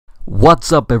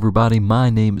What's up, everybody?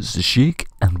 My name is Shig,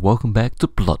 and welcome back to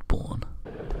Bloodborne.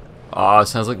 Ah, it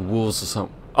sounds like wolves or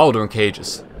something. Oh, they're in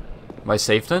cages. Am I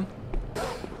safe then?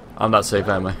 I'm not safe,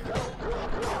 am I?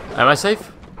 Am I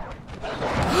safe?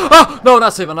 Oh! No,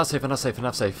 not safe, I'm not safe, I'm not safe, I'm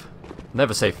not safe.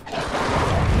 Never safe.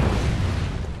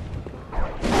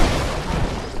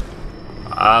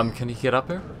 Can he get up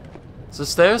here? Is there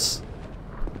stairs?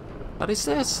 Are these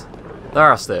stairs? There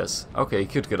are stairs. Okay, he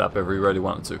could get up if he really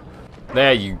wanted to.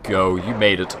 There you go, you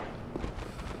made it.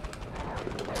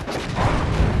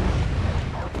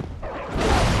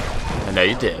 And now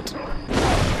you're dead.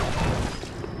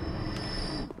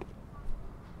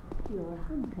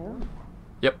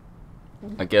 Yep,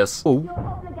 I guess. Oh.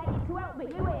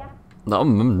 No,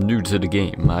 I'm new to the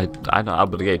game. I'm not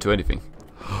obligated to anything.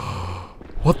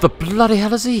 What the bloody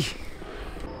hell is he?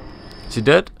 Is he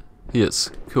dead? He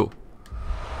is. Cool.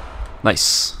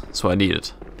 Nice. That's what I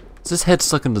needed. Is his head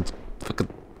stuck in the fucking...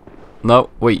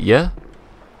 No, wait, yeah?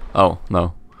 Oh,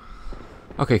 no.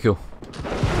 Okay, cool.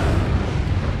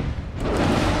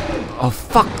 Oh,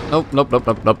 fuck! Nope, nope, nope,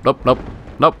 nope, nope, nope, nope.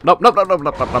 Nope, nope, nope, nope, nope,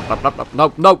 nope, nope, nope, nope,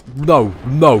 nope, nope, no,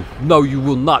 no, no, you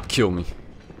will not kill me.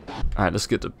 Alright, let's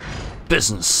get to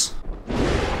business.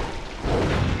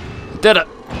 Did it!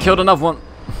 Killed another one.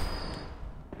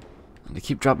 And they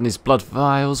keep dropping these blood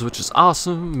vials, which is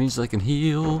awesome. Means I can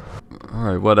heal.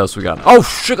 Alright, what else we got? Oh,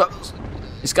 sugar!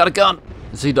 He's got a gun!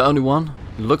 Is he the only one?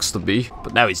 He looks to be,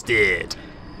 but now he's dead.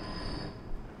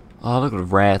 Oh, look at the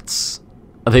rats.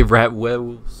 Are they rat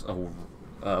werewolves? Oh,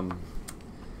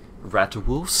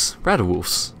 Ratterwolves?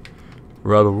 Ratterwolves.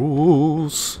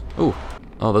 Ratterwolves. Oh.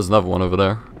 Oh, there's another one over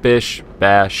there. Bish,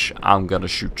 bash, I'm gonna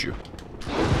shoot you.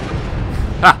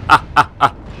 Ha ha ha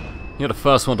ha! You're the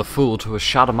first one to fool to a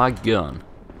shot of my gun.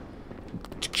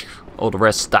 All the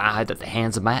rest died at the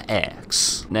hands of my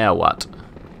axe. Now what?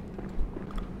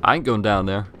 I ain't going down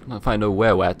there. I'm gonna find no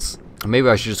werewats. Maybe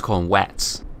I should just call them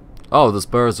wats. Oh, there's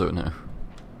birds over there.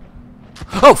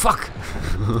 Oh, fuck!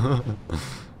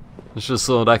 I should have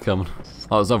saw that coming.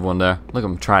 Oh, there's another one there. Look at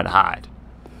him trying to hide.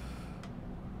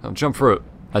 Come, jump through it.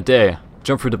 I dare you.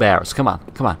 Jump through the barrels. Come on.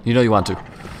 Come on. You know you want to.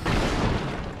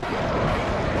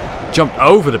 Jump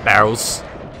over the barrels.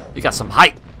 You got some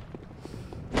height.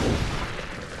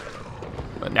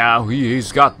 But now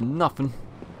he's got nothing.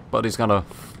 But he's gonna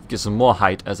get some more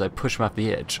height as I push him off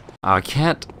the edge. I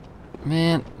can't.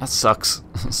 Man, that sucks.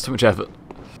 It's too much effort.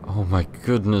 Oh my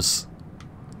goodness.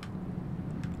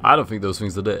 I don't think those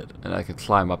things are dead, and I can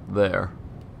climb up there.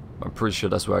 I'm pretty sure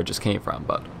that's where I just came from,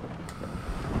 but...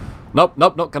 Nope,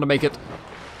 nope, not gonna make it.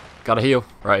 Gotta heal.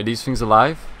 Right, are these things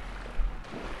alive?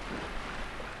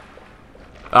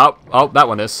 Oh, oh, that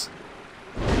one is.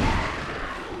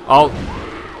 Oh,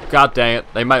 god dang it.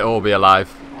 They might all be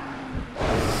alive.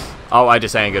 Oh, I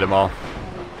just angered them all.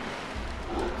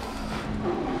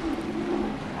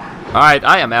 Alright,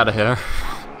 I am out of here.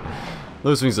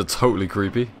 Those things are totally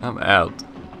creepy. I'm out.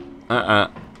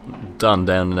 Done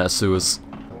down in that sewers.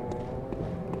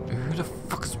 Who the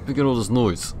fuck is making all this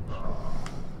noise?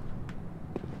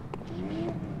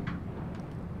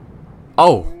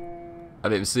 Oh! I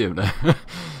didn't even see him there.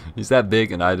 He's that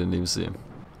big and I didn't even see him.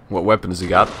 What weapon has he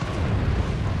got?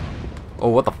 Oh,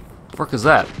 what the fuck is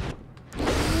that?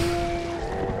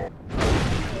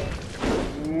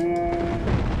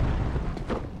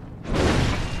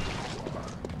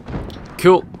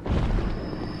 Cool.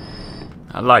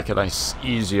 I like a nice,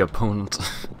 easy opponent.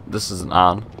 This isn't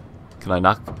on. Can I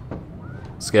knock?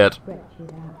 Scared.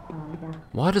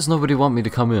 Why does nobody want me to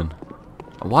come in?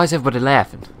 Why is everybody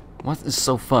laughing? What is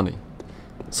so funny?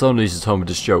 Someone needs to tell me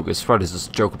this joke. It's probably just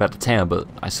a joke about the town, but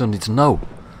I still need to know.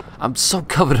 I'm so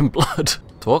covered in blood.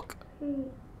 Talk?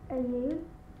 Who are you?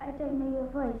 I don't know your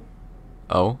voice.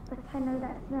 Oh? But I know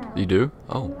that smell. You do?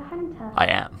 Are Oh. you a hunter? I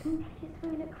am. Can you just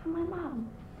really look for my mum?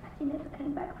 She never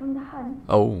came back from the hunt.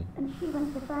 Oh. And she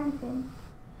went to find him.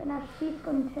 But now she's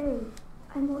gone too.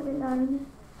 I'm all alone.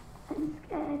 I'm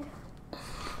scared.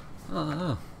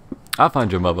 I'll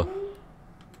find your mother.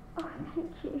 Oh,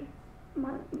 thank you.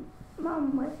 My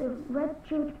mum wears a red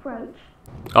jeweled brooch.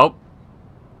 Oh.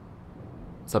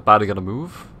 Is that body gonna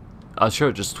move? I'm sure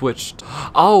it just twitched.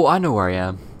 Oh, I know where I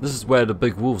am. This is where the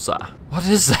big wolves are. What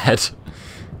is that?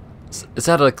 Is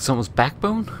that like someone's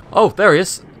backbone? Oh, there he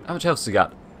is. How much health has he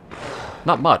got?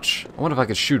 Not much. I wonder if I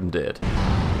could shoot him dead.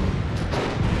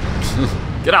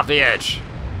 Get off the edge.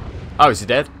 Oh, is he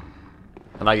dead?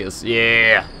 And I guess,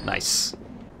 yeah, nice.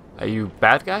 Are you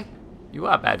bad guy? You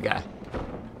are a bad guy.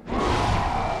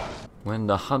 When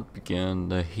the hunt began,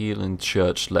 the healing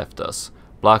church left us,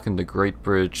 blocking the great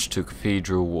bridge to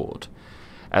Cathedral Ward.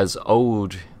 As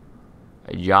old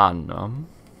Yanam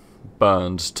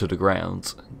burned to the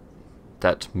ground,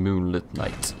 that moonlit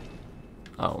night.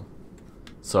 Oh.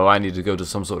 So I need to go to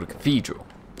some sort of cathedral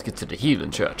to get to the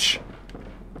healing church.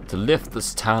 To lift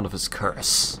this town of its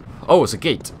curse. Oh, it's a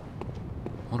gate.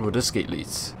 I wonder where this gate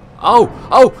leads. Oh!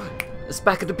 Oh! It's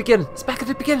back at the beginning. It's back at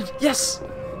the beginning. Yes!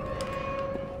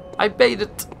 I made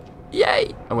it.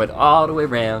 Yay! I went all the way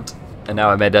around. And now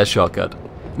I made that shortcut.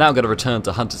 Now I'm gonna return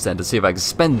to Hunter's End to see if I can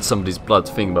spend some of these blood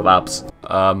thingamabobs.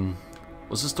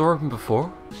 Was this door open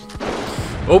before?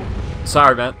 Oh!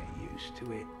 Sorry, man.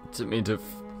 Didn't mean to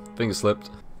finger slipped.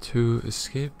 To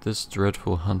escape this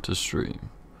dreadful hunter stream.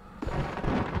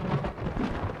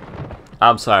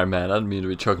 I'm sorry, man. I didn't mean to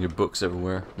be chucking your books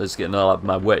everywhere. They're just getting all out of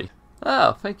my way.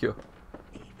 Oh, thank you.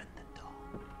 Even the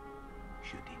dog,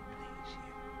 should it please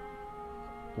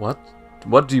you. What?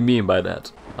 What do you mean by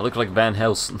that? I look like Van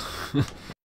Helsing.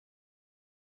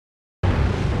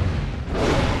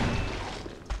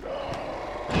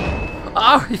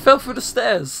 Oh, he fell through the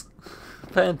stairs.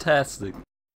 Fantastic.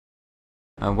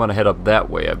 I want to head up that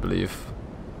way, I believe.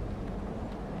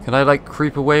 Can I, like,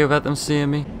 creep away without them seeing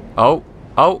me? Oh,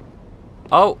 oh,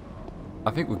 oh.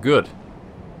 I think we're good.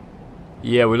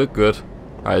 Yeah, we look good.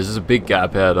 Alright, this is a big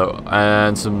gap here, though.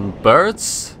 And some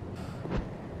birds?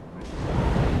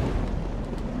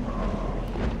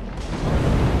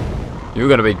 You're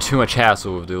gonna be too much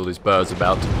hassle with all these birds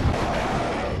about.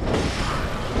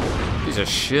 Piece of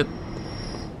shit.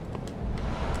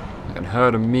 I can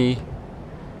hurt me.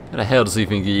 Who the hell does he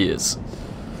think he is?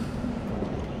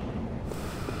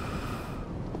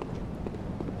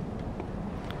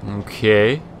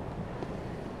 Okay.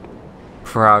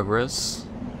 Progress.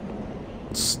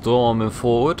 Storming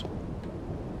forward.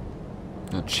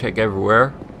 Gonna check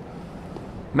everywhere.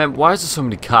 Man, why is there so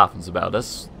many coffins about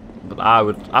us? But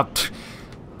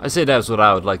I say that's what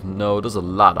I would like to know. There's a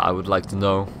lot I would like to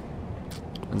know.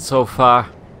 And so far,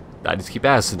 I just keep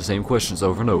asking the same questions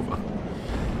over and over.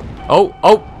 Oh,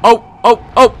 oh, oh,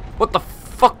 oh, oh! What the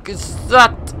fuck is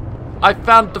that? I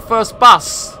found the first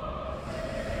boss!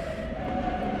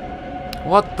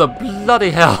 What the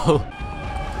bloody hell?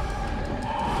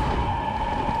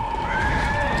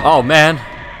 Oh, man.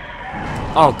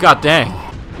 Oh, god dang.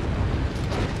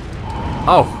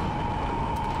 Oh.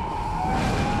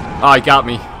 Oh, he got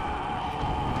me.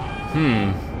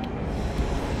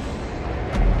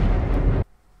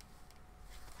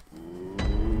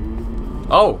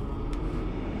 Oh.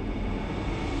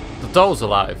 The doll's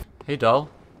alive. Hey, doll.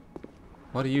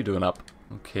 What are you doing up?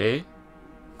 Okay.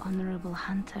 Honorable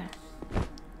Hunter.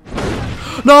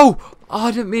 No! Oh,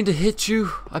 I didn't mean to hit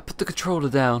you. I put the controller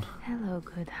down. Hello,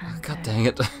 good hunter. God dang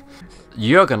it.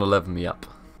 You're gonna level me up.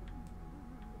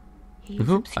 He is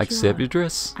I accept your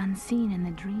dress. unseen in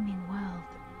the dreaming world.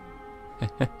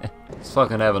 Let's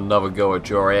fucking have another go at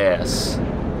your ass.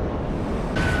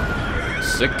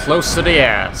 Sit close to the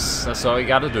ass. That's all you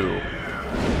gotta do.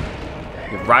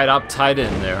 Get right up tight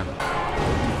in there.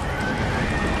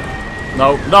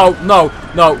 No, no, no,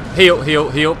 no. Heal, heal,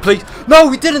 heal, please. No,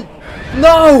 we didn't.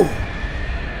 No!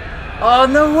 Oh,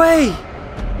 no way!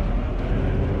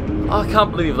 Oh, I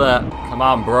can't believe that. Come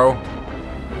on, bro.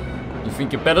 You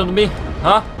think you're better than me?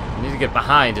 Huh? I need to get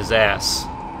behind his ass.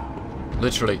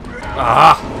 Literally.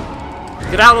 Ah!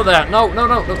 Get out of there! No, no,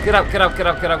 no, no, get out, get out, get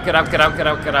out, get out, get out, get out, get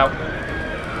out, get out.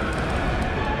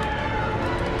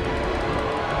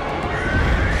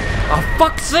 Oh,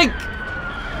 fuck's sake!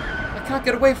 I can't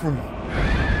get away from him.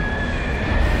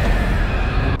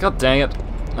 God dang it.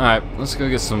 Alright, let's go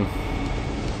get some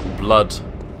blood.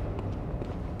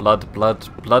 Blood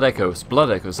echoes. Blood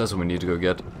echoes, that's what we need to go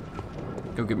get.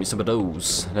 Go get me some of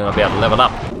those. Then I'll be able to level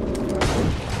up.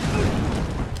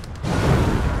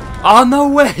 Oh, no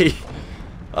way!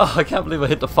 Oh, I can't believe I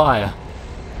hit the fire.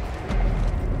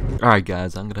 Alright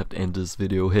guys, I'm gonna have to end this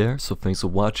video here, so thanks for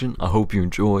watching. I hope you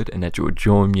enjoyed and that you will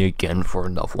join me again for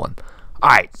another one.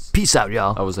 Alright, peace out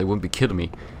y'all. I was like, wouldn't be kidding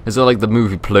me. Is it like the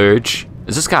movie Plurge?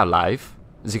 Is this guy alive?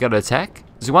 Is he gonna attack?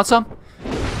 Does he want some?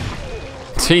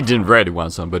 He didn't really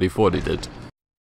want some, but he thought he did.